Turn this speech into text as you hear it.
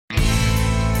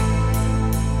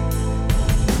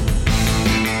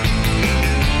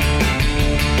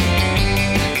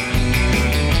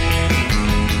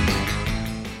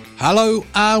Hello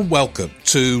and welcome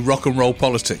to Rock and Roll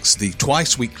Politics, the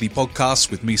twice weekly podcast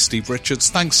with me, Steve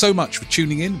Richards. Thanks so much for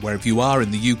tuning in wherever you are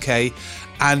in the UK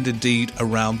and indeed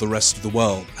around the rest of the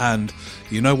world. And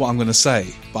you know what I'm going to say,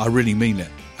 but I really mean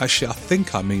it. Actually, I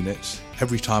think I mean it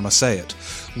every time I say it.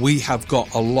 We have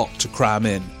got a lot to cram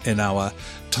in our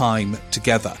time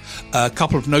together. A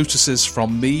couple of notices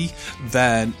from me,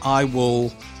 then I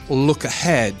will look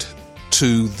ahead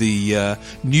to the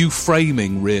new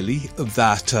framing, really,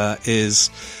 that is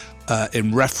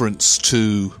in reference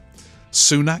to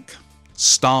Sunak,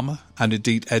 Starmer, and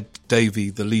indeed Ed Davey,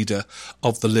 the leader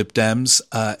of the Lib Dems,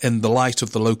 in the light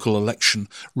of the local election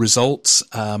results.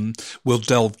 We'll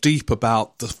delve deep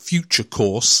about the future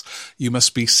course. You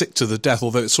must be sick to the death,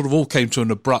 although it sort of all came to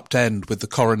an abrupt end with the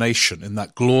coronation in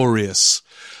that glorious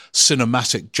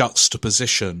cinematic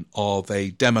juxtaposition of a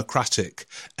democratic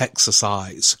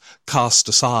exercise cast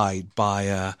aside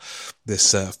by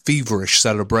this feverish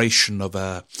celebration of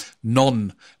a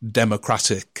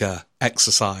non-democratic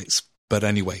exercise. But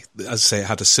anyway, as I say, it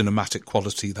had a cinematic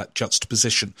quality, that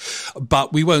juxtaposition.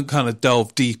 But we won't kind of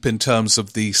delve deep in terms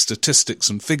of the statistics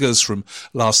and figures from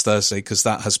last Thursday, because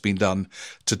that has been done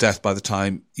to death by the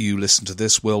time you listen to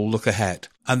this. We'll look ahead.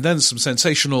 And then some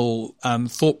sensational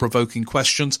and thought-provoking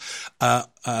questions.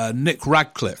 Nick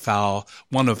Radcliffe,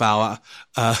 one of our,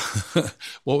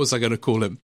 what was I going to call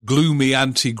him? Gloomy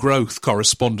anti-growth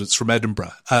correspondents from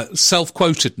Edinburgh.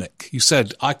 Self-quoted Nick. You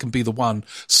said, I can be the one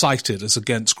cited as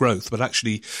against growth, but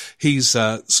actually he's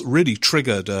really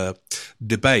triggered a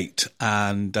debate,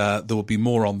 and there will be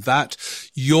more on that.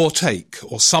 Your take,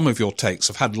 or some of your takes,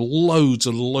 I've had loads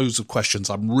and loads of questions.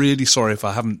 I'm really sorry if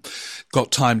I haven't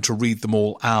got time to read them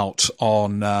all out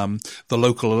on the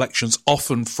local elections,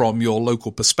 often from your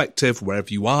local perspective, wherever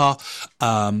you are,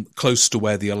 close to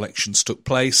where the elections took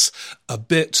place. A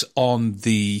bit on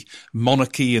the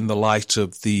monarchy in the light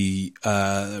of the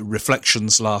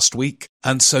reflections last week.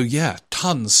 And so, yeah,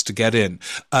 tons to get in.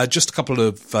 Just a couple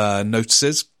of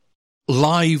notices.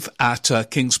 Live at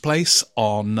King's Place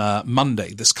on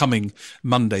Monday, this coming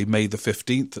Monday, May the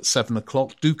 15th at 7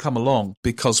 o'clock. Do come along,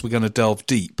 because we're going to delve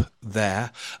deep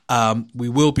there. We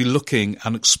will be looking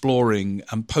and exploring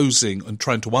and posing and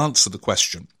trying to answer the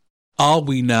question: are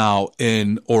we now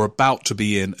in, or about to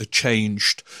be in, a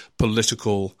changed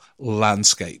political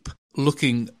landscape?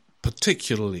 Looking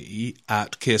particularly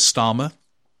at Keir Starmer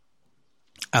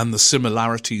and the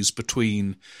similarities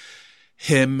between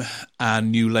him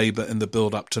and New Labour in the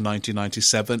build-up to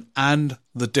 1997, and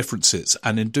the differences.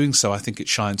 And in doing so, I think it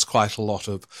shines quite a lot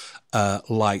of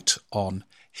light on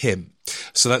him.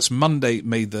 So that's Monday,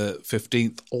 May the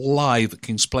 15th, live at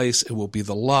King's Place. It will be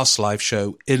the last live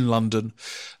show in London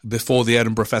before the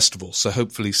Edinburgh Festival. So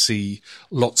hopefully see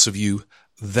lots of you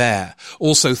there.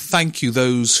 Also, thank you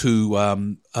those who,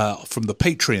 from the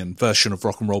Patreon version of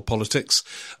Rock and Roll Politics,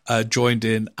 joined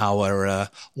in our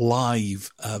live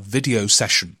video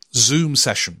session, Zoom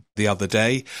session the other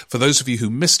day. For those of you who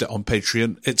missed it on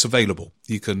Patreon, it's available.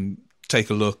 You can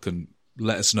take a look and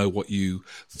let us know what you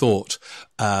thought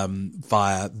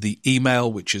via the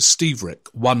email, which is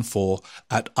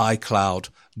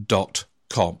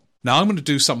steverick14@icloud.com. Now, I'm going to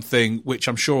do something which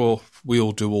I'm sure we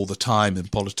all do all the time in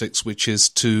politics, which is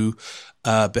to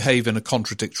behave in a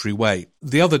contradictory way.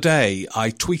 The other day, I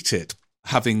tweeted,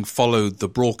 having followed the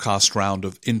broadcast round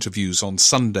of interviews on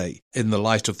Sunday in the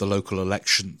light of the local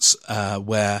elections,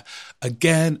 where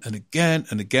again and again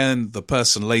and again, the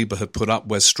person Labour had put up,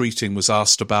 Wes Streeting, was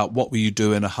asked about what will you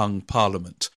do in a hung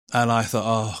parliament. And I thought,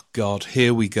 oh God,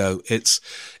 here we go. It's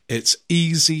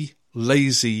easy,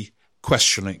 lazy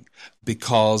questioning,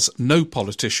 because no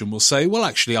politician will say, well,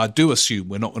 actually, I do assume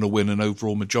we're not going to win an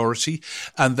overall majority,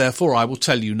 and therefore I will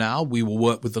tell you now, we will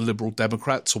work with the Liberal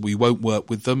Democrats, or we won't work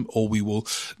with them, or we will,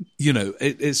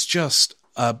 it's just,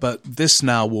 but this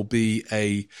now will be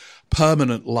a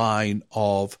permanent line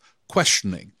of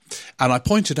questioning. And I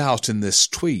pointed out in this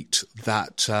tweet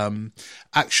that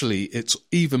actually it's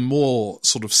even more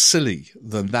sort of silly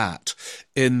than that,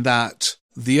 in that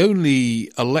the only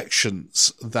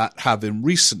elections that have in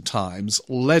recent times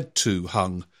led to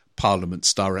hung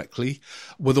parliaments directly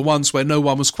were the ones where no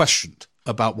one was questioned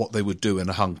about what they would do in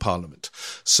a hung parliament.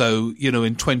 So,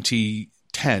 in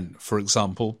 2010, for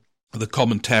example, the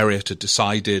Commentariat had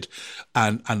decided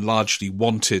and largely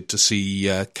wanted to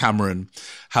see Cameron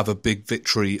have a big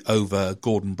victory over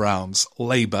Gordon Brown's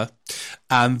Labour.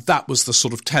 And that was the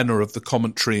sort of tenor of the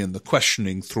commentary and the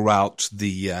questioning throughout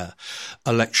the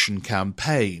election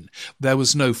campaign. There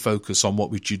was no focus on what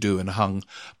would you do in a hung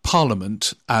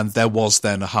parliament, and there was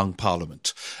then a hung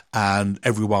parliament. And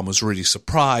everyone was really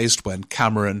surprised when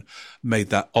Cameron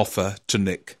made that offer to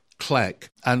Nick Clegg.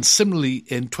 And similarly,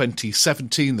 in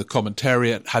 2017, the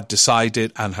Commentariat had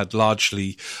decided and had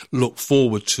largely looked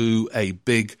forward to a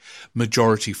big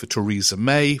majority for Theresa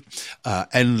May,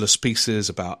 endless pieces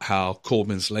about how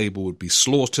Corbyn's Labour would be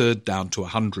slaughtered down to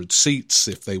 100 seats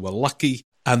if they were lucky.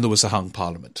 And there was a hung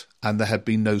parliament, and there had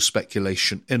been no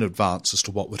speculation in advance as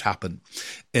to what would happen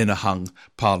in a hung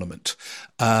parliament.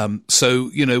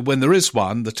 So, when there is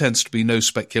one, there tends to be no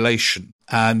speculation.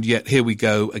 And yet here we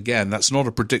go again. That's not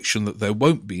a prediction that there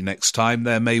won't be next time.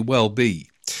 There may well be.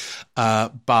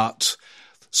 But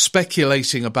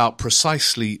speculating about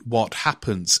precisely what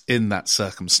happens in that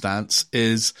circumstance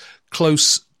is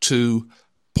close to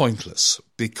pointless,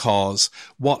 because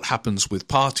what happens with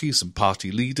parties and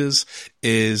party leaders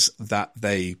is that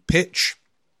they pitch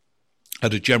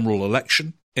at a general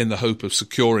election in the hope of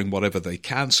securing whatever they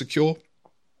can secure.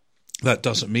 That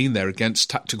doesn't mean they're against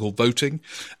tactical voting,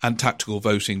 and tactical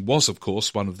voting was, of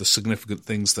course, one of the significant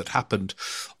things that happened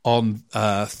on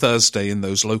Thursday in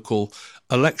those local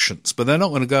elections. But they're not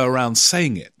going to go around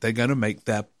saying it. They're going to make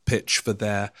their pitch for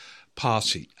their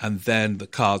party, and then the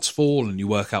cards fall and you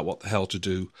work out what the hell to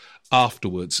do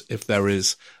afterwards if there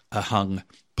is a hung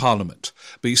parliament.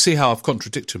 But you see how I've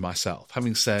contradicted myself.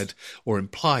 Having said or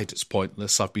implied it's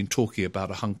pointless, I've been talking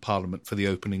about a hung parliament for the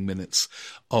opening minutes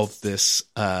of this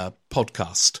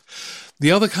podcast.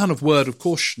 The other kind of word of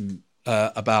caution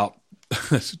about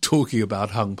talking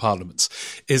about hung parliaments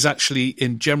is actually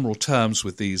in general terms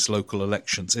with these local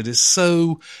elections. It is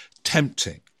so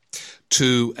tempting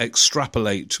to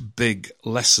extrapolate big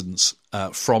lessons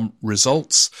from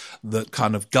results that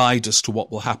kind of guide us to what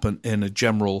will happen in a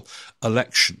general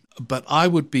election. But I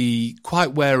would be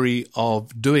quite wary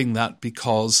of doing that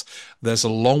because there's a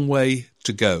long way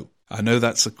to go. I know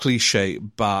that's a cliche,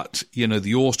 but,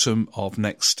 the autumn of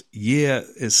next year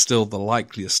is still the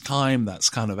likeliest time. That's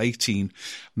kind of 18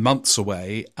 months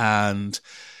away. And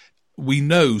we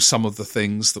know some of the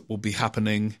things that will be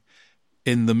happening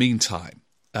in the meantime.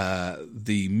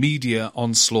 The media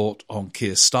onslaught on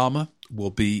Keir Starmer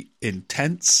will be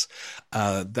intense.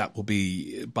 That will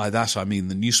be, by that I mean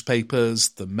the newspapers,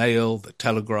 the Mail, the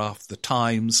Telegraph, the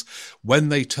Times. When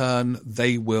they turn,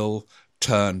 they will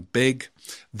turn big.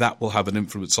 That will have an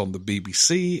influence on the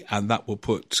BBC, and that will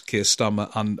put Keir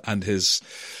Starmer and his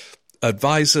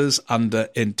advisors under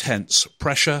intense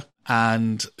pressure.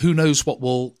 And who knows what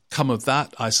will come of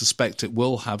that? I suspect it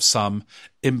will have some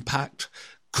impact.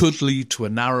 Could lead to a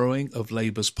narrowing of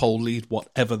Labour's poll lead,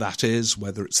 whatever that is,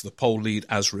 whether it's the poll lead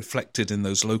as reflected in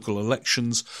those local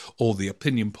elections or the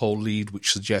opinion poll lead,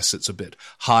 which suggests it's a bit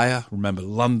higher. Remember,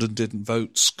 London didn't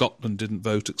vote, Scotland didn't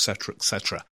vote, etc.,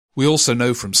 etc. We also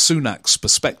know from Sunak's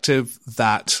perspective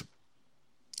that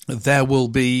there will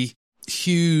be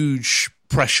huge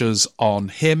pressures on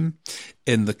him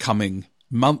in the coming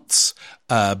months,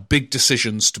 big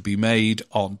decisions to be made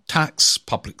on tax,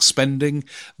 public spending.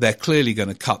 They're clearly going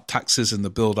to cut taxes in the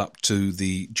build-up to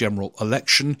the general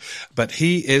election, but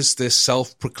he is this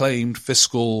self-proclaimed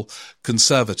fiscal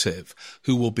conservative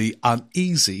who will be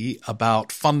uneasy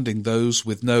about funding those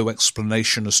with no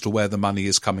explanation as to where the money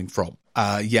is coming from.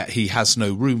 Yet he has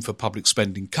no room for public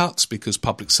spending cuts because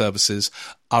public services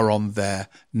are on their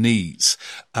knees.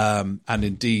 And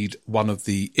indeed, one of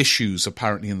the issues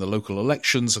apparently in the local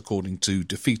elections, according to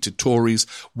defeated Tories,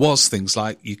 was things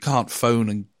like you can't phone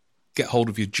and get hold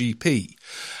of your GP.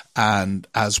 And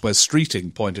as Wes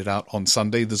Streeting pointed out on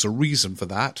Sunday, there's a reason for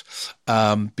that,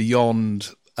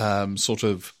 beyond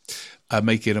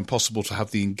making it impossible to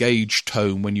have the engaged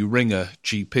tone when you ring a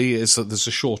GP, is that there's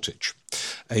a shortage.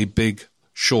 A big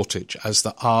shortage, as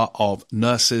there are of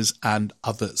nurses and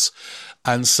others.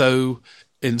 And so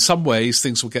in some ways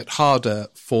things will get harder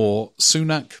for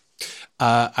Sunak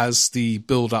as the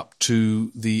build-up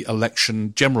to the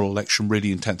general election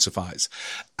really intensifies.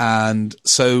 And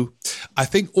so I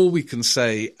think all we can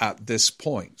say at this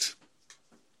point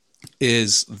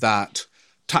is that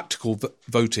tactical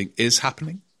voting is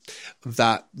happening,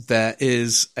 that there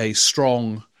is a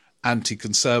strong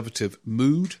anti-conservative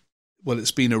mood. Well,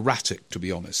 it's been erratic, to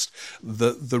be honest.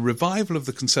 The revival of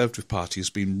the Conservative Party has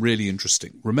been really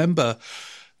interesting. Remember,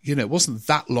 it wasn't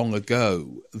that long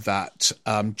ago that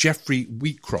Geoffrey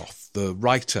Wheatcroft, the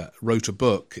writer, wrote a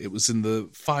book. It was in the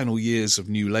final years of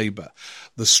New Labour,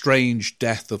 The Strange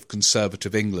Death of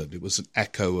Conservative England. It was an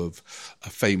echo of a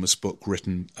famous book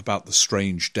written about the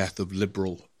strange death of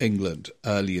liberal England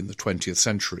early in the 20th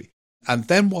century. And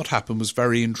then what happened was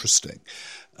very interesting.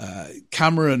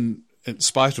 Cameron, in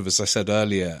spite of, as I said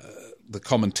earlier, the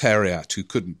Commentariat, who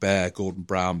couldn't bear Gordon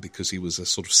Brown because he was a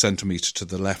sort of centimetre to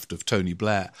the left of Tony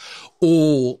Blair,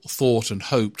 all thought and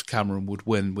hoped Cameron would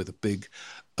win with a big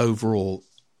overall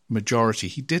majority.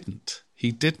 He didn't.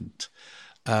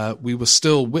 We were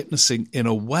still witnessing, in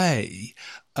a way,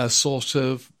 a sort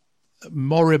of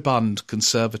moribund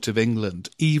conservative England,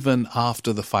 even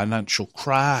after the financial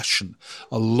crash and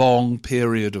a long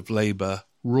period of Labour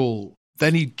rule.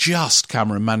 Then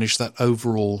Cameron managed that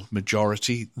overall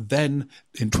majority. Then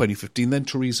in 2015, then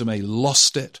Theresa May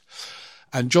lost it.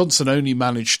 And Johnson only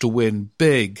managed to win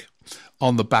big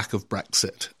on the back of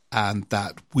Brexit and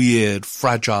that weird,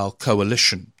 fragile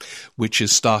coalition, which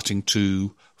is starting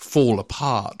to fall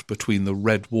apart between the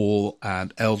Red Wall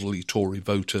and elderly Tory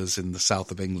voters in the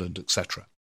south of England, etc.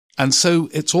 And so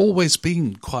it's always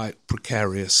been quite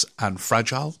precarious and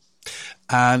fragile.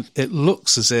 And it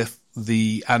looks as if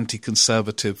the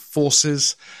anti-conservative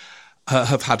forces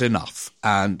have had enough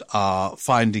and are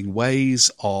finding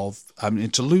ways of,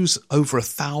 to lose over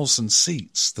 1,000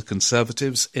 seats, the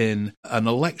Conservatives, in an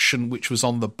election which was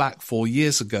on the back 4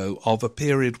 years ago of a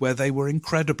period where they were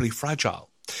incredibly fragile.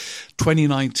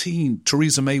 2019,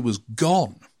 Theresa May was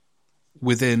gone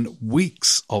within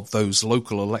weeks of those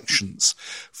local elections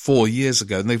 4 years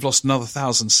ago, and they've lost another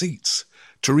 1,000 seats.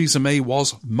 Theresa May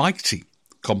was mighty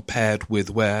compared with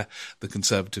where the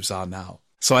Conservatives are now.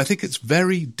 So I think it's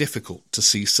very difficult to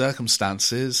see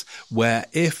circumstances where,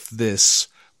 if this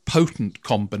potent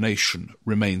combination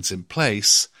remains in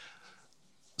place,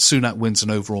 Sunak wins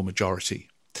an overall majority.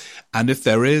 And if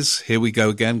there is, here we go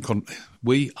again,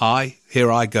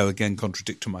 here I go again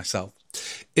contradicting myself.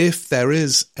 If there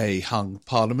is a hung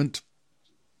parliament,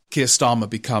 Keir Starmer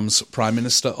becomes Prime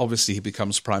Minister. Obviously, he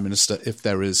becomes Prime Minister if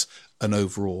there is an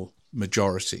overall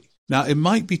majority. Now, it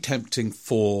might be tempting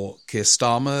for Keir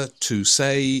Starmer to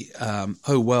say,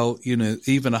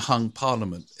 even a hung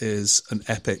parliament is an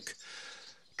epic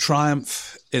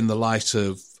triumph in the light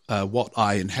of what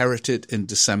I inherited in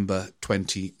December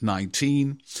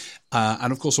 2019.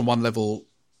 And of course, on one level,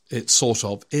 it sort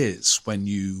of is when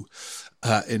you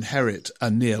inherit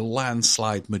a near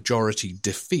landslide majority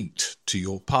defeat to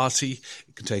your party.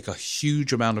 It can take a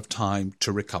huge amount of time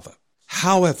to recover.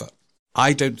 However,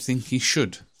 I don't think he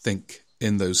should think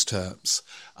in those terms.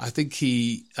 I think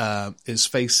he is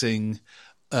facing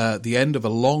the end of a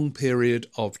long period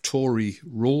of Tory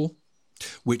rule,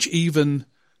 which even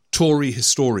Tory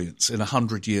historians in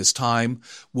 100 years' time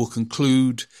will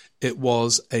conclude it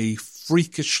was a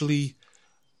freakishly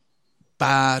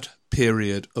bad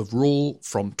period of rule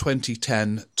from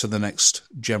 2010 to the next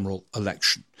general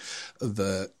election.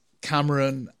 The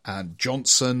Cameron and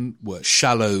Johnson were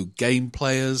shallow game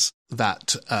players,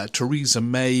 that Theresa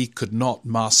May could not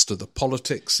master the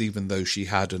politics, even though she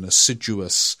had an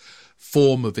assiduous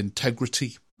form of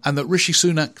integrity, and that Rishi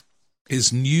Sunak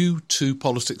is new to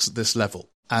politics at this level.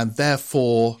 And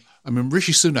therefore,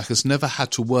 Rishi Sunak has never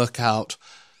had to work out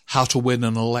how to win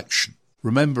an election.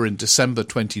 Remember, in December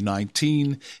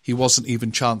 2019, he wasn't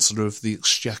even Chancellor of the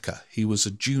Exchequer. He was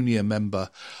a junior member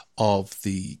of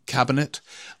the cabinet,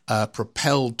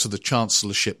 propelled to the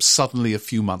chancellorship suddenly a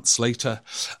few months later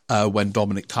when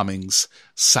Dominic Cummings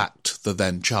sacked the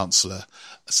then Chancellor,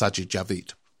 Sajid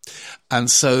Javid. And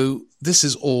so this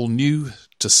is all new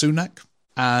to Sunak,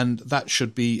 and that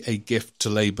should be a gift to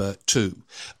Labour too.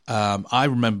 I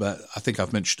remember, I think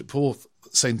I've mentioned it before,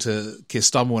 saying to Keir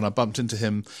Starmer when I bumped into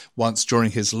him once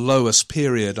during his lowest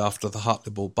period after the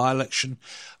Hartlepool by-election,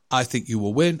 I think you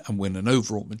will win and win an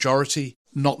overall majority,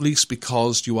 not least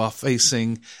because you are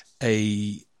facing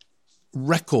a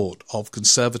record of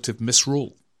Conservative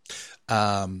misrule.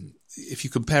 If you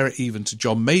compare it even to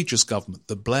John Major's government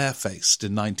that Blair faced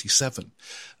in 97,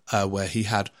 where he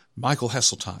had Michael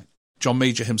Heseltine. John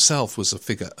Major himself was a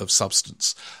figure of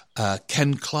substance.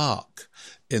 Ken Clarke,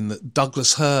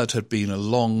 Douglas Hurd had been a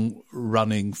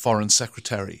long-running foreign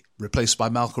secretary, replaced by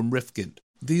Malcolm Rifkind.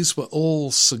 These were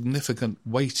all significant,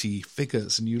 weighty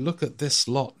figures. And you look at this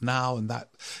lot now and that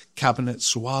cabinet,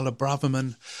 Suella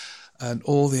Braverman and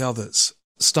all the others.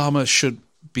 Starmer should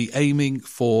be aiming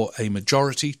for a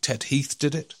majority. Ted Heath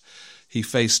did it. He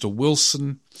faced a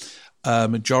Wilson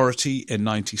majority in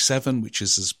 97, which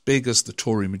is as big as the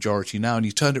Tory majority now, and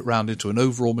he turned it round into an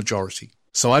overall majority.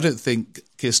 So I don't think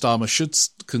Keir Starmer should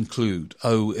conclude,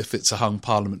 if it's a hung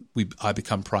parliament, I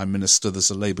become Prime Minister, there's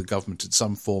a Labour government in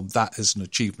some form, that is an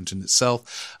achievement in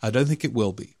itself. I don't think it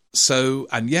will be. So,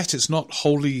 and yet it's not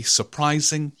wholly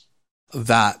surprising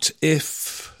that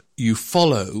if you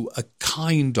follow a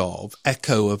kind of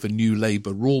echo of a new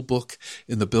Labour rule book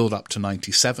in the build-up to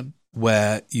 97,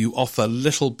 where you offer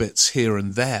little bits here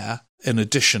and there, in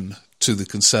addition to the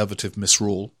Conservative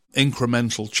misrule,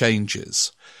 incremental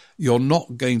changes, you're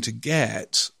not going to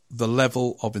get the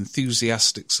level of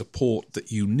enthusiastic support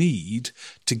that you need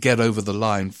to get over the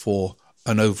line for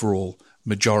an overall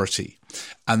majority.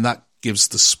 And that gives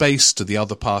the space to the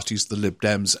other parties, the Lib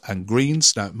Dems and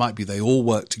Greens. Now, it might be they all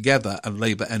work together and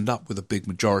Labour end up with a big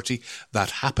majority. That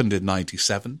happened in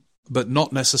 97, but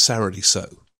not necessarily so.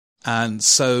 And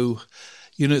so,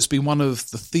 it's been one of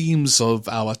the themes of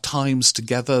our times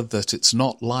together that it's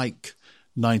not like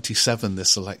 97,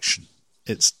 this election.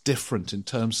 It's different in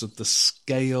terms of the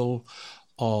scale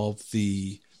of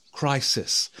the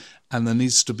crisis. And there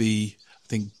needs to be, I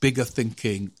think, bigger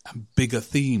thinking and bigger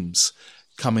themes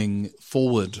coming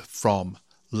forward from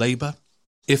Labour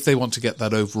if they want to get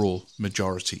that overall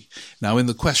majority. Now, in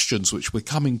the questions which we're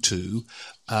coming to,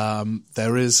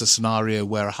 there is a scenario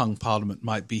where a hung parliament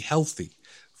might be healthy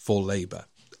for Labour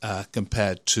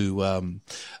compared to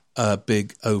a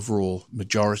big overall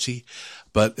majority.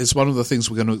 But it's one of the things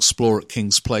we're going to explore at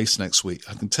King's Place next week.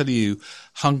 I can tell you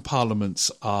hung parliaments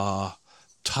are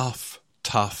tough.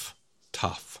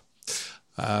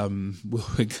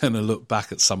 We're going to look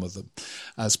back at some of them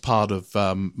as part of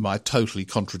my totally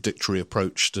contradictory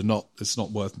approach to it's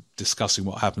not worth discussing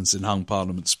what happens in hung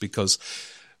parliaments, because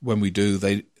when we do,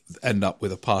 they end up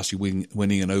with a party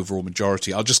winning an overall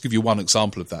majority. I'll just give you one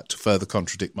example of that to further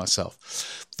contradict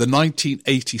myself. The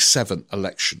 1987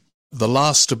 election, the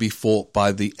last to be fought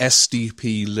by the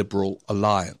SDP Liberal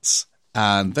Alliance,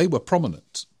 and they were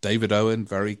prominent. David Owen,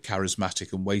 very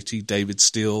charismatic and weighty. David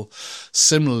Steele,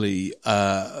 similarly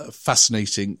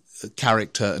fascinating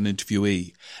character and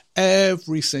interviewee.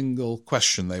 Every single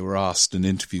question they were asked in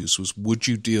interviews was, would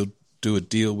you do a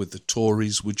deal with the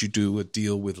Tories? Would you do a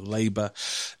deal with Labour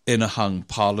in a hung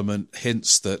parliament?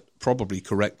 Hints that, probably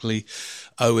correctly,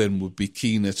 Owen would be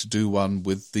keener to do one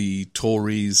with the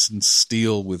Tories and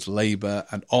Steele with Labour,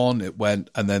 and on it went,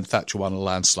 and then Thatcher won a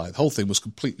landslide. The whole thing was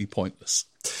completely pointless.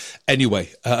 Anyway,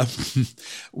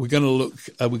 we're going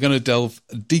to delve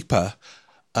deeper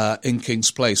in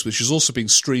King's Place, which is also being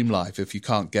streamed live if you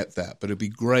can't get there, but it'd be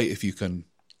great if you can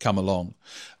come along,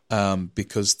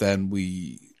 because then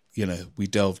we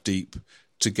delve deep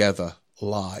together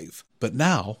live. But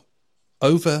now,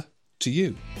 over to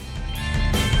you.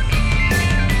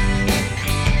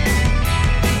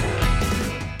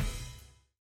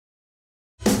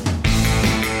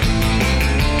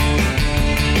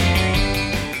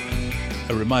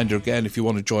 A reminder again, if you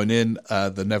want to join in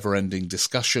the never-ending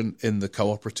discussion in the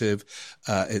cooperative,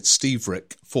 it's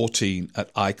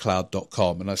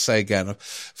steverick14@icloud.com. And I say again,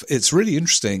 it's really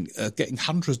interesting getting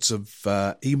hundreds of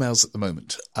emails at the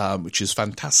moment, which is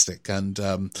fantastic. And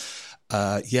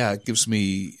it gives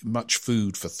me much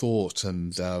food for thought,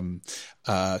 and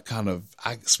I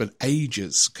spent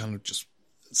ages kind of just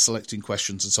selecting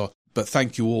questions and so on. But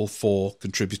thank you all for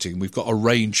contributing. We've got a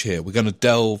range here. We're going to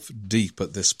delve deep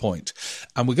at this point.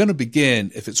 And we're going to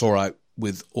begin, if it's all right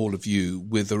with all of you,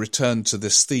 with a return to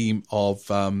this theme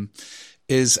of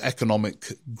is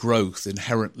economic growth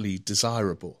inherently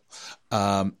desirable?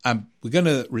 And we're going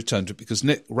to return to it because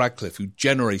Nick Radcliffe, who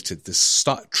generated this,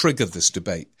 triggered this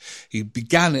debate, he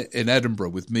began it in Edinburgh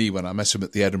with me when I met him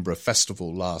at the Edinburgh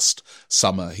Festival last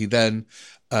summer. He then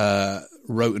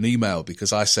wrote an email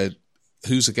because I said,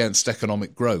 who's against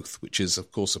economic growth, which is,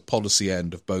 of course, a policy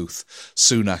end of both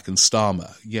Sunak and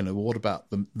Starmer. What about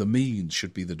the means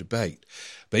should be the debate.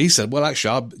 But he said, well,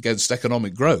 actually, I'm against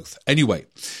economic growth. Anyway,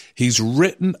 he's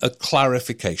written a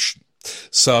clarification.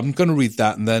 So I'm going to read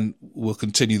that and then we'll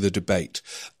continue the debate.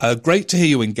 Great to hear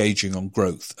you engaging on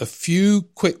growth. A few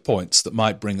quick points that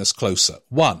might bring us closer.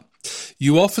 One,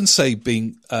 you often say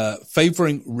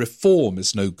favouring reform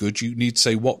is no good. You need to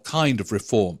say what kind of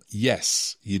reform.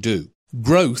 Yes, you do.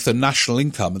 Growth and national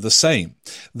income are the same.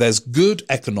 There's good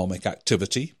economic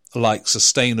activity, like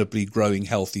sustainably growing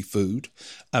healthy food,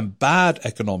 and bad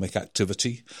economic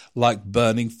activity, like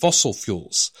burning fossil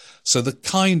fuels. So the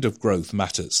kind of growth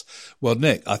matters. Well,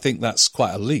 Nick, I think that's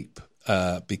quite a leap,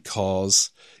 because,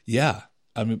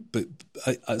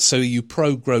 so you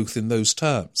pro-growth in those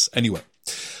terms. Anyway,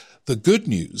 the good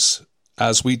news,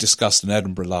 as we discussed in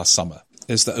Edinburgh last summer,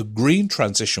 is that a green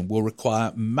transition will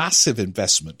require massive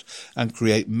investment and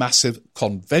create massive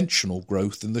conventional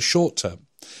growth in the short term.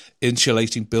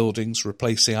 Insulating buildings,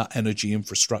 replacing our energy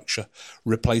infrastructure,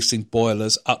 replacing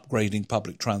boilers, upgrading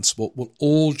public transport will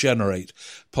all generate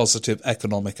positive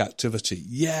economic activity.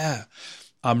 Yeah,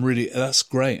 that's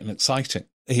great and exciting.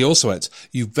 He also adds,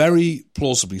 you very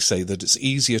plausibly say that it's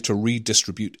easier to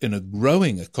redistribute in a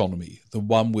growing economy than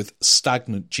one with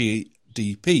stagnant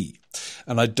GDP.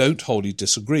 And I don't wholly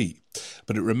disagree.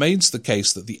 But it remains the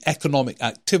case that the economic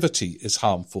activity is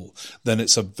harmful, then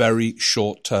it's a very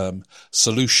short-term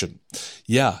solution.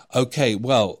 Yeah, okay,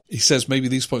 well, he says maybe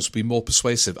these points will be more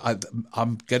persuasive.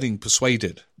 I'm getting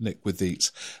persuaded, Nick, with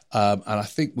these. And I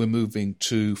think we're moving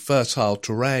to fertile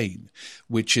terrain,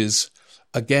 which is,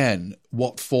 again,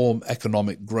 what form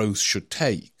economic growth should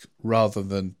take, rather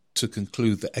than to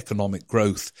conclude that economic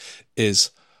growth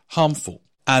is harmful.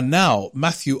 And now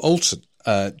Matthew Alton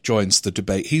joins the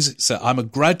debate. He said, I'm a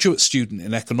graduate student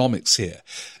in economics here,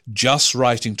 just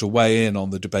writing to weigh in on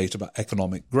the debate about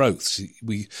economic growth. See,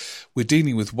 we're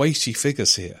dealing with weighty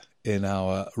figures here in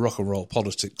our Rock and Roll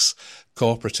Politics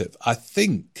Cooperative. I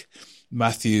think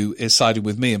Matthew is siding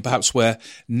with me, and perhaps where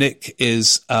Nick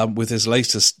is with his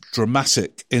latest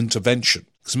dramatic intervention.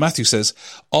 Because Matthew says,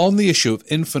 on the issue of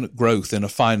infinite growth in a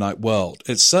finite world,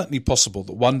 it's certainly possible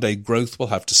that one day growth will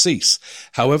have to cease.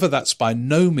 However, that's by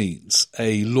no means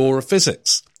a law of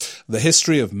physics. The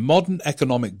history of modern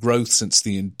economic growth since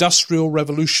the Industrial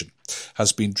Revolution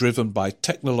has been driven by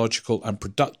technological and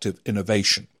productive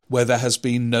innovation, where there has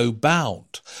been no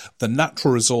bound. The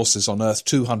natural resources on Earth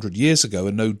 200 years ago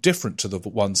are no different to the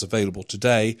ones available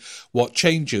today. What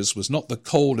changes was not the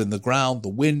coal in the ground, the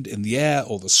wind in the air,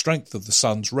 or the strength of the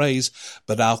sun's rays,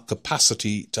 but our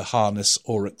capacity to harness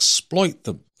or exploit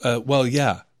them.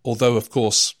 Although, of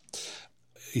course,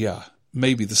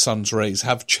 maybe the sun's rays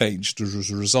have changed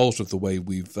as a result of the way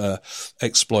we've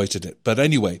exploited it. But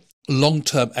anyway,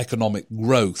 long-term economic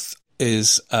growth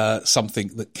is something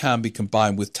that can be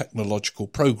combined with technological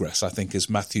progress, I think,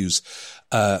 is Matthew's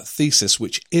thesis,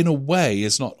 which in a way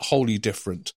is not wholly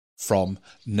different from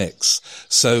Nick's.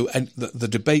 So, and the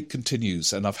debate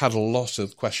continues, and I've had a lot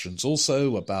of questions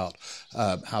also about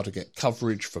how to get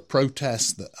coverage for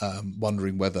protests,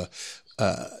 wondering whether,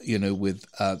 with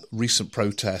recent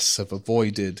protests have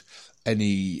avoided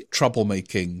any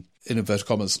troublemaking, in inverted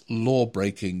commas,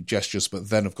 law-breaking gestures, but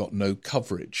then have got no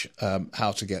coverage,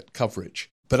 how to get coverage.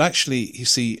 But actually, you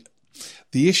see,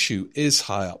 the issue is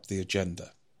high up the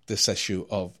agenda, this issue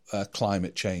of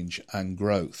climate change and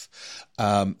growth.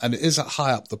 And it is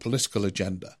high up the political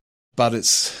agenda, but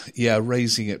it's,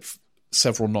 raising it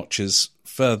several notches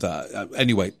further.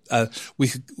 Anyway,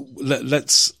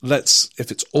 let's,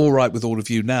 if it's all right with all of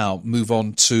you now, move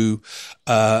on to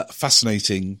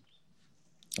fascinating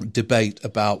debate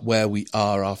about where we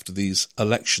are after these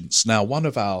elections. Now, one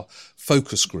of our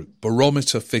focus group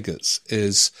barometer figures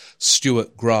is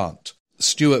Stuart Grant.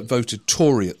 Stuart voted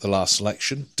Tory at the last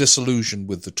election, disillusioned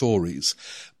with the Tories,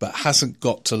 but hasn't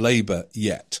got to Labour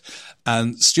yet.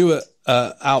 And Stuart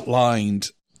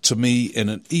outlined to me in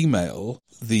an email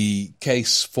the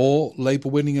case for Labour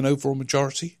winning an overall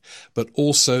majority, but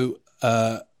also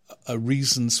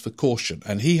reasons for caution,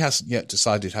 and he hasn't yet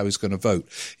decided how he's going to vote.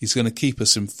 He's going to keep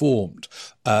us informed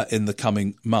in the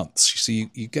coming months. You see,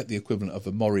 you get the equivalent of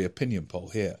a Mori opinion poll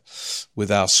here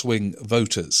with our swing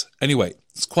voters. Anyway,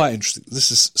 it's quite interesting.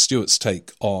 This is Stuart's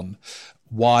take on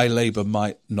why Labour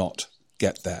might not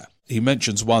get there. He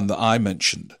mentions one that I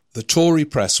mentioned. The Tory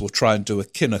press will try and do a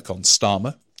Kinnock on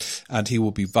Starmer, and he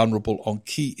will be vulnerable on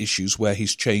key issues where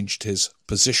he's changed his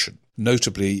position,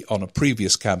 notably on a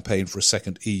previous campaign for a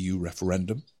second EU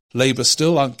referendum. Labour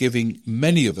still aren't giving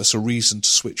many of us a reason to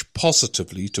switch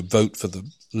positively to vote for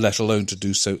them, let alone to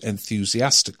do so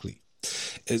enthusiastically.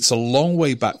 It's a long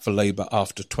way back for Labour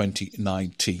after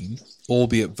 2019,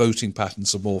 albeit voting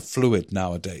patterns are more fluid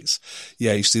nowadays.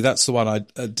 Yeah, you see, that's the one I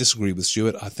disagree with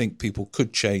Stuart. I think people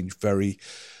could change very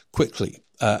quickly,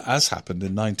 as happened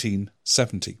in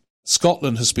 1970.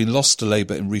 Scotland has been lost to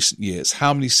Labour in recent years.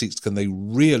 How many seats can they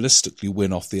realistically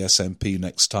win off the SNP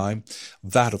next time?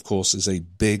 That, of course, is a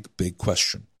big, big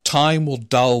question. Time will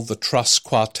dull the Truss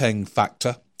Kwarteng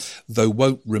factor, though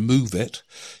won't remove it.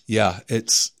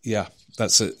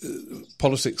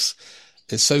 Politics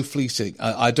is so fleeting.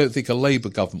 I don't think a Labour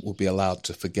government will be allowed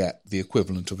to forget the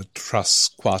equivalent of a Truss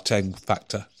Kwarteng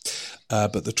factor.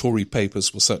 But the Tory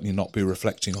papers will certainly not be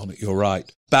reflecting on it, you're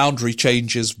right. Boundary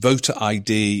changes, voter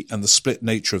ID, and the split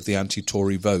nature of the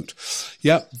anti-Tory vote.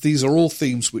 These are all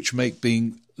themes which make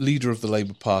being leader of the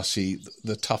Labour Party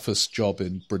the toughest job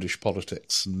in British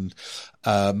politics. And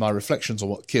my reflections on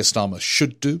what Keir Starmer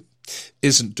should do,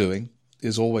 isn't doing,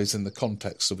 is always in the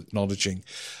context of acknowledging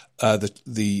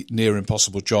the near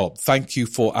impossible job. Thank you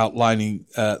for outlining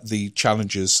the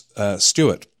challenges,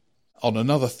 Stuart. On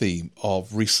another theme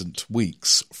of recent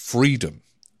weeks, freedom,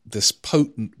 this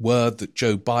potent word that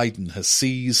Joe Biden has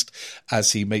seized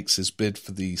as he makes his bid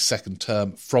for the second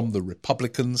term from the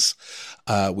Republicans,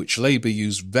 which Labour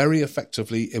used very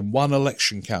effectively in one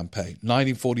election campaign,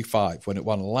 1945, when it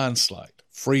won a landslide.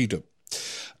 Freedom.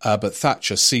 but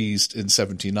Thatcher seized in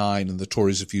 1979 and the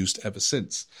Tories have used ever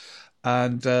since.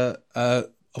 And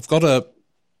I've got a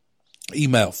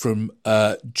email from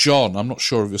John, I'm not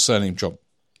sure of your surname, John,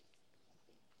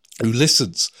 who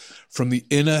listens from the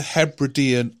Inner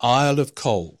Hebridean Isle of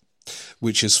Coll,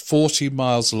 which is 40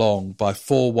 miles long by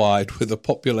 4 wide with a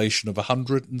population of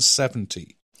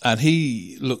 170. And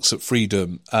he looks at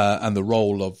freedom and the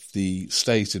role of the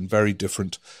state in very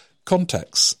different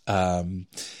contexts.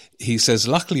 He says,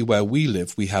 luckily where we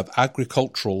live, we have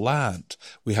agricultural land.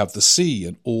 We have the sea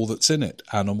and all that's in it,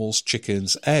 animals,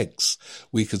 chickens, eggs.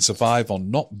 We can survive on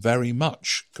not very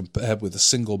much compared with a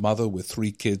single mother with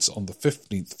 3 kids on the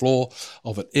 15th floor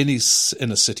of an inner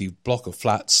city block of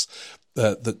flats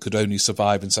that could only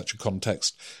survive in such a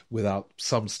context without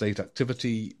some state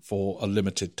activity for a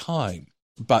limited time.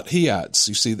 But he adds,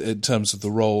 you see, in terms of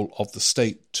the role of the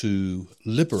state to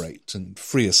liberate and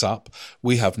free us up,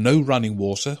 we have no running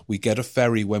water. We get a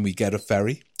ferry when we get a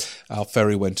ferry. Our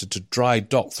ferry went into dry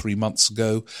dock 3 months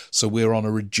ago, so we're on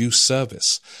a reduced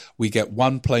service. We get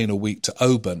 1 plane a week to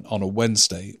Oban on a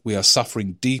Wednesday. We are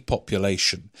suffering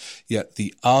depopulation, yet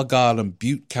the Argyll and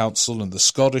Bute Council and the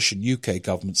Scottish and UK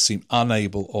governments seem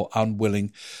unable or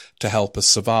unwilling to help us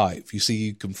survive. You see,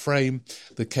 you can frame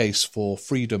the case for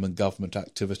freedom and government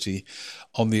activity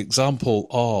on the example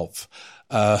of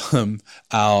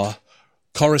our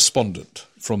correspondent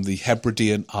from the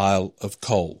Hebridean Isle of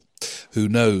Coll, who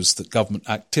knows that government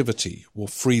activity will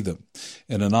free them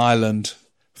in an island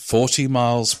 40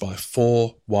 miles by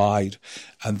 4 wide,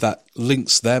 and that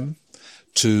links them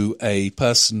to a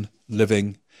person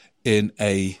living in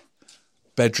a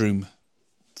bedroom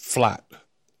flat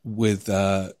with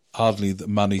hardly the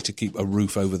money to keep a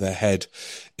roof over their head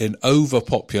in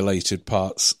overpopulated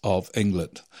parts of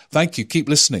England. Thank you. Keep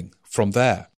listening from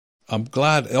there. I'm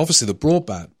glad. Obviously, the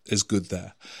broadband is good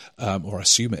there, or I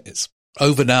assume it is.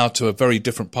 Over now to a very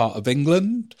different part of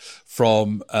England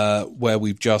from where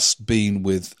we've just been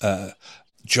with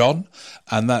John,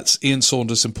 and that's Ian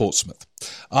Saunders in Portsmouth.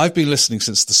 I've been listening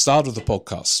since the start of the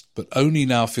podcast, but only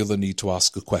now feel the need to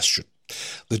ask a question.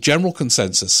 The general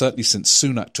consensus, certainly since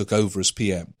Sunak took over as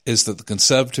PM, is that the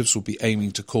Conservatives will be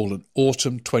aiming to call an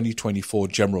autumn 2024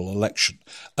 general election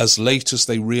as late as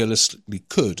they realistically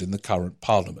could in the current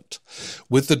Parliament.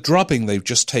 With the drubbing they've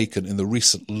just taken in the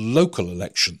recent local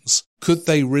elections, could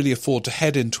they really afford to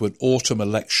head into an autumn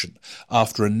election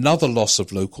after another loss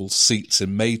of local seats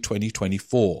in May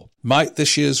 2024? Might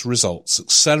this year's results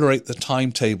accelerate the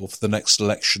timetable for the next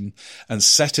election and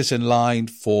set it in line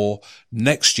for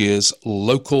next year's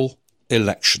local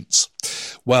elections?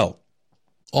 Well,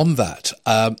 on that,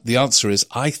 the answer is,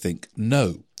 I think,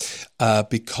 no,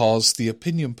 because the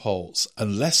opinion polls,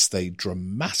 unless they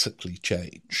dramatically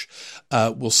change,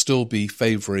 will still be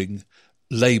favouring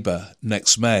Labour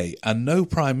next May, and no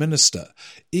Prime Minister,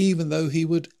 even though he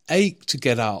would ache to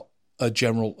get out a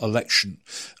general election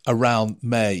around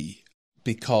May,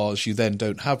 because you then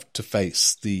don't have to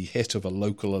face the hit of a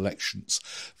local elections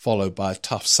followed by a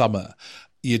tough summer.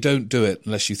 You don't do it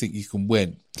unless you think you can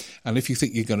win. And if you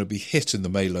think you're going to be hit in the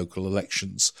May local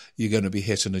elections, you're going to be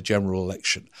hit in a general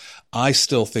election. I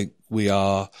still think we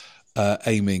are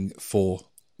aiming for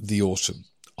the autumn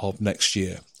of next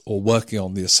year, or working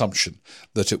on the assumption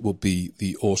that it will be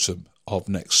the autumn of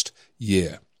next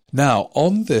year. Now,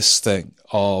 on this thing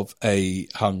of a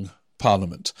hung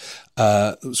Parliament,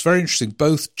 it was very interesting.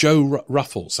 Both Joe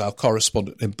Ruffles, our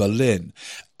correspondent in Berlin,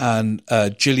 and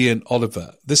Gillian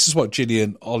Oliver. This is what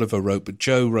Gillian Oliver wrote, but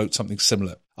Joe wrote something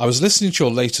similar. I was listening to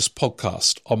your latest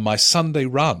podcast on my Sunday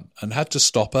run and had to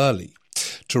stop early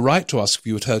to write to ask if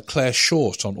you had heard Claire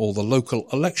Short on all the local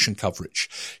election coverage.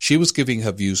 She was giving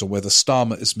her views on whether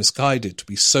Starmer is misguided to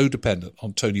be so dependent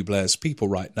on Tony Blair's people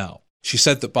right now. She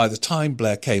said that by the time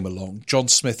Blair came along, John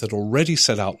Smith had already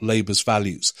set out Labour's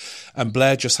values, and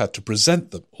Blair just had to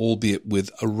present them, albeit with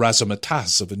a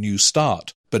razzmatazz of a new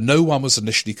start. But no one was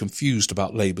initially confused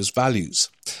about Labour's values.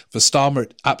 For Starmer,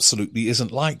 it absolutely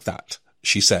isn't like that,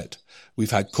 she said.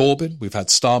 We've had Corbyn, we've had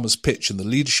Starmer's pitch in the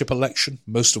leadership election,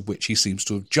 most of which he seems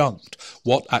to have junked.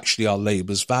 What actually are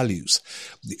Labour's values?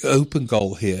 There's an open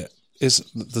goal here,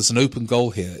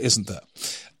 isn't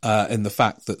there, in the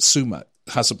fact that Sunak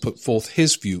hasn't put forth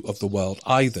his view of the world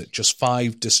either, just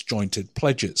 5 disjointed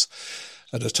pledges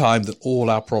at a time that all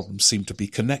our problems seem to be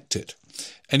connected.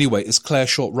 Anyway, is Claire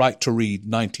Short right to read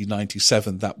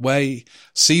 1997 that way?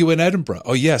 See you in Edinburgh.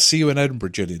 Oh, yeah, see you in Edinburgh,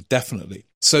 Gillian, definitely.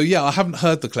 So, yeah, I haven't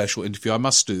heard the Claire Short interview. I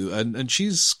must do. And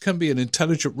she can be an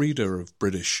intelligent reader of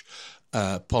British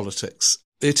politics.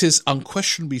 It is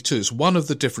unquestionably too. It's one of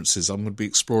the differences I'm going to be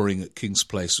exploring at King's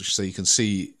Place, which so you can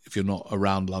see if you're not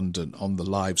around London on the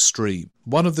live stream.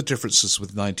 One of the differences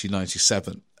with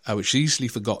 1997, which is easily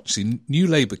forgotten. See, New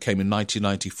Labour came in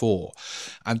 1994,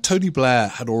 and Tony Blair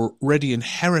had already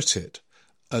inherited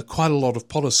quite a lot of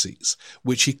policies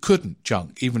which he couldn't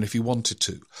junk, even if he wanted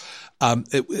to.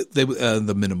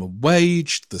 The minimum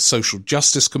wage, the Social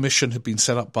Justice Commission had been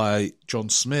set up by John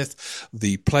Smith,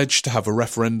 the pledge to have a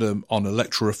referendum on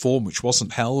electoral reform, which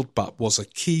wasn't held, but was a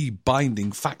key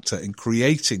binding factor in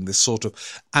creating this sort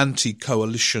of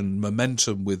anti-coalition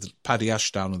momentum with Paddy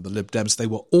Ashdown and the Lib Dems. They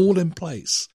were all in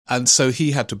place. And so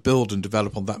he had to build and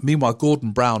develop on that. Meanwhile,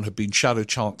 Gordon Brown had been Shadow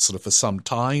Chancellor for some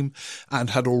time and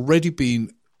had already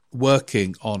been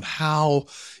working on how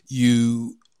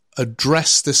you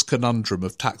address this conundrum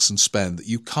of tax and spend, that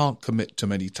you can't commit to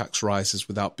many tax rises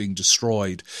without being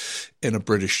destroyed in a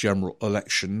British general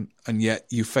election, and yet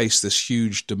you face this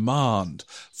huge demand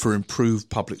for improved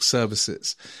public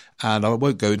services. And I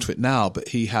won't go into it now, but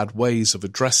he had ways of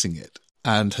addressing it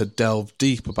and had delved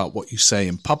deep about what you say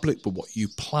in public, but what you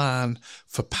plan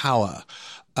for power.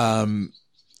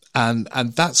 And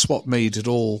that's what made it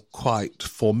all quite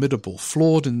formidable,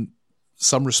 flawed in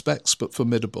some respects, but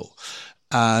formidable.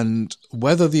 And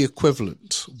whether the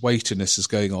equivalent weightiness is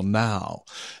going on now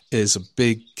is a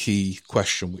big key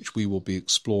question, which we will be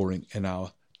exploring in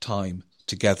our time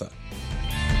together.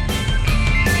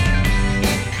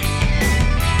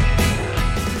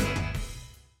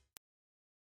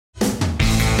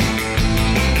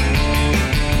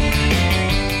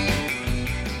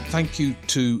 Thank you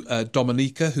to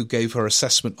Dominica, who gave her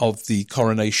assessment of the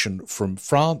coronation from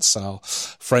France, our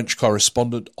French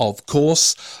correspondent, of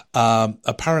course.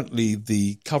 Apparently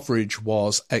the coverage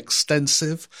was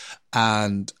extensive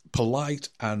and polite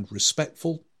and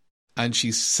respectful. And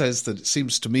she says that it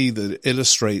seems to me that it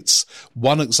illustrates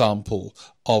one example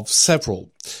of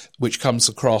several which comes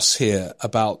across here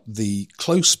about the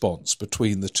close bonds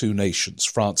between the two nations,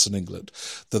 France and England,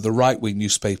 that the right-wing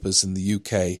newspapers in the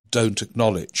UK don't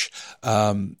acknowledge.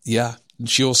 And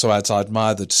she also adds, I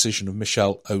admire the decision of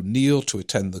Michelle O'Neill to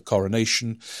attend the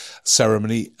coronation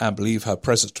ceremony and believe her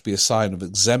presence to be a sign of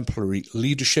exemplary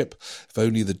leadership. If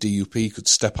only the DUP could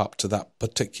step up to that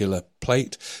particular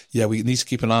plate. Yeah, we need to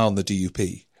keep an eye on the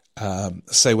DUP.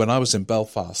 So when I was in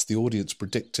Belfast, the audience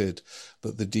predicted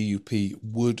that the DUP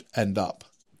would end up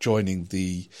joining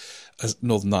the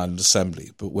Northern Ireland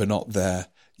Assembly, but we're not there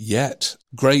yet.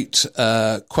 Great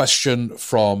question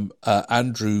from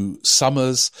Andrew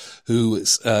Summers, who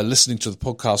is listening to the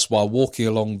podcast while walking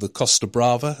along the Costa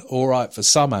Brava. All right for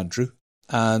some, Andrew.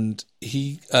 And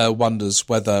he wonders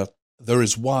whether there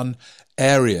is one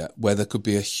area where there could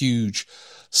be a huge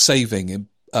saving in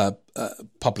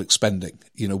public spending,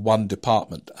 one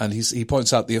department. And he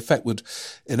points out the effect would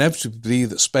inevitably be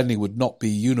that spending would not be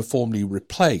uniformly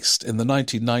replaced. In the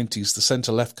 1990s, the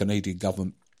centre-left Canadian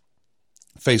government,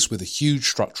 faced with a huge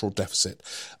structural deficit,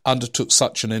 undertook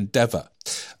such an endeavour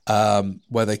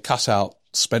where they cut out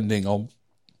spending on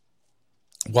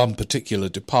one particular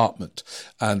department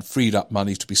and freed up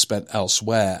money to be spent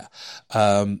elsewhere.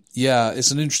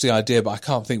 It's an interesting idea, but I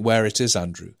can't think where it is,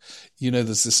 Andrew.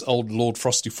 There's this old Lord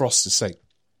Frosty Frost is saying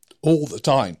all the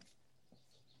time,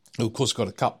 of course, got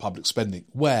to cut public spending.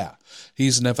 Where?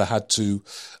 He's never had to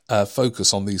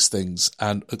focus on these things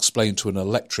and explain to an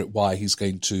electorate why he's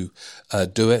going to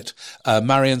do it.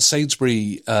 Marianne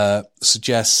Sainsbury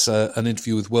suggests an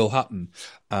interview with Will Hutton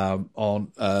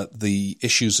on the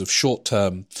issues of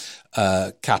short-term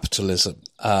capitalism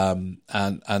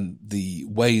and the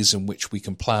ways in which we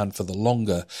can plan for the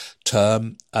longer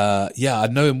term. I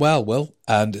know him well, Will,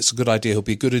 and it's a good idea. He'll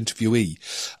be a good interviewee.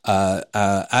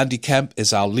 Andy Kemp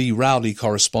is our Lee Rowley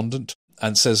correspondent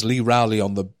and says Lee Rowley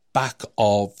on the back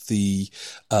of the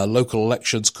local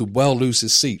elections could well lose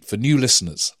his seat. For new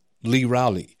listeners, Lee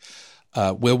Rowley,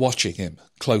 we're watching him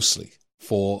closely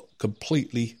for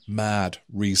completely mad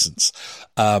reasons.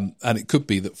 And it could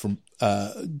be that from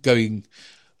going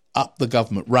up the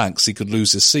government ranks, he could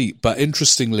lose his seat. But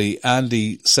interestingly,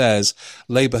 Andy says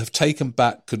Labour have taken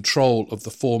back control of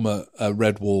the former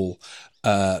Red Wall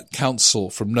council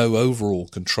from no overall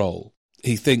control.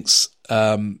 He thinks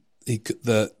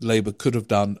that Labour could have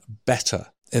done better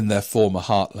in their former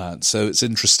heartland. So it's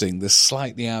interesting, this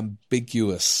slightly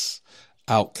ambiguous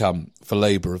outcome for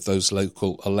Labour of those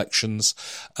local elections.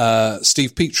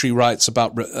 Steve Petrie writes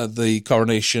about the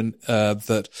coronation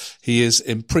that he is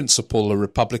in principle a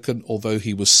Republican, although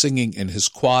he was singing in his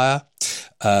choir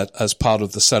as part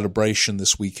of the celebration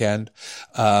this weekend.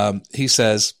 He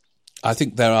says, I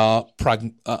think there are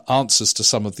answers to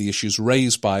some of the issues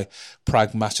raised by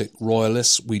pragmatic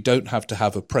royalists. We don't have to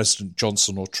have a President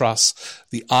Johnson or Truss.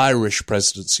 The Irish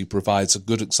presidency provides a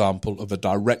good example of a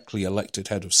directly elected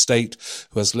head of state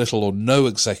who has little or no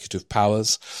executive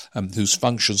powers and whose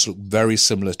functions look very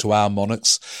similar to our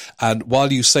monarchs. And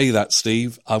while you say that,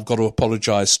 Steve, I've got to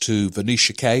apologise to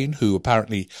Venetia Kane, who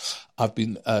apparently I've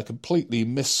been completely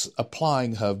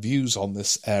misapplying her views on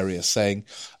this area, saying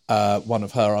one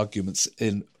of her arguments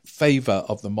in favour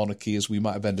of the monarchy is we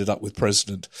might have ended up with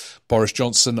President Boris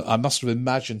Johnson. I must have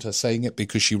imagined her saying it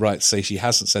because she writes say she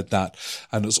hasn't said that,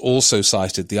 and has also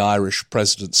cited the Irish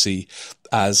presidency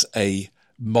as a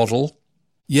model.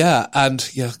 Yeah, and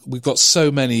we've got so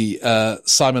many,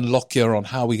 Simon Lockyer on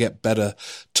how we get better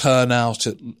turnout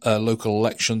at local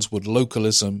elections. Would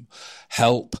localism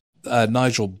help?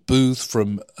 Nigel Booth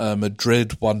from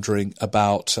Madrid wondering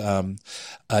about,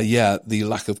 the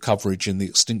lack of coverage in the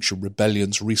Extinction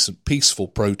Rebellion's recent peaceful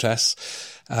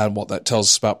protests and what that tells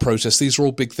us about protests. These are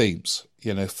all big themes,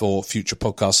 for future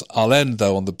podcasts. I'll end,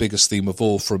 though, on the biggest theme of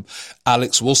all from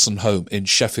Alex Wolstenholme in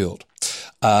Sheffield.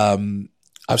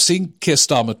 I've seen Keir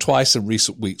Starmer twice in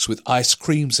recent weeks with ice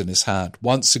creams in his hand,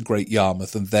 once in Great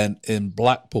Yarmouth and then in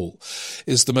Blackpool.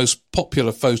 Is the most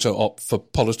popular photo op for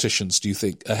politicians, do you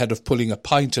think, ahead of pulling a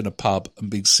pint in a pub and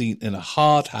being seen in a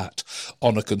hard hat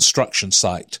on a construction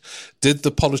site? Did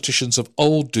the politicians of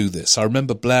old do this? I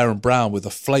remember Blair and Brown with a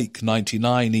flake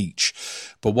 99 each.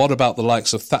 But what about the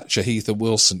likes of Thatcher, Heath and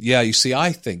Wilson? Yeah, you see,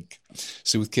 I think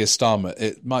with Keir Starmer,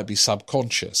 it might be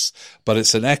subconscious, but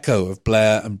it's an echo of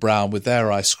Blair and Brown with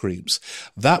their ice creams.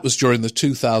 That was during the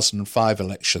 2005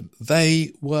 election.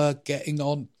 They were getting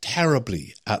on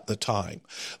terribly at the time.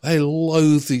 They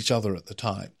loathed each other at the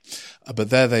time. But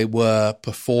there they were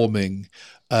performing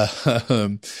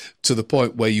to the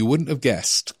point where you wouldn't have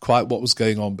guessed quite what was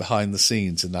going on behind the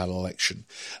scenes in that election.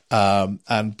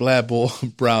 And Blair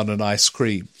bought Brown an ice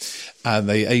cream and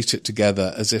they ate it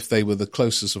together as if they were the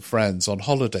closest of friends on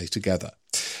holiday together.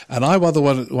 And I wonder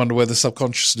whether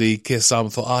subconsciously Keir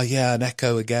Starmer thought, an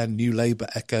echo again, New Labour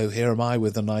echo, here am I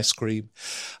with an ice cream.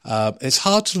 It's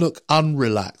hard to look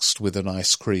unrelaxed with an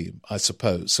ice cream, I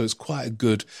suppose. So it's quite a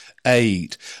good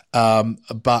aid.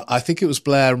 But I think it was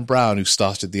Blair and Brown who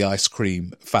started the ice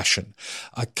cream fashion.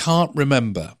 I can't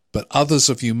remember, but others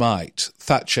of you might,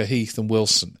 Thatcher, Heath and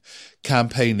Wilson,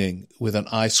 campaigning with an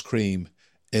ice cream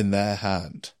in their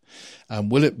hand. And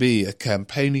will it be a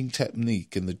campaigning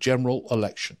technique in the general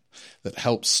election that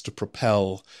helps to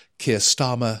propel Keir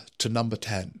Starmer to number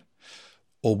 10?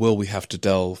 Or will we have to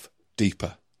delve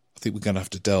deeper? I think we're going to have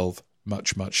to delve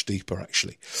much, much deeper,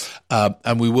 actually.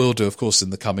 And we will do, of course, in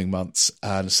the coming months,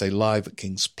 and say live at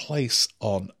King's Place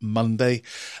on Monday.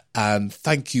 And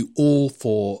thank you all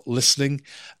for listening,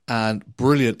 and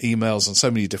brilliant emails on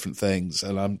so many different things.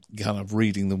 And I'm kind of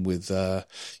reading them with, I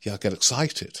get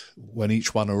excited when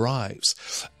each one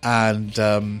arrives. And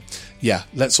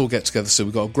let's all get together. So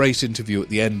we've got a great interview at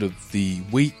the end of the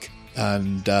week,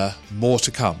 and more to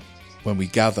come when we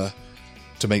gather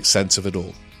to make sense of it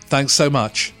all. Thanks so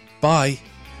much. Bye.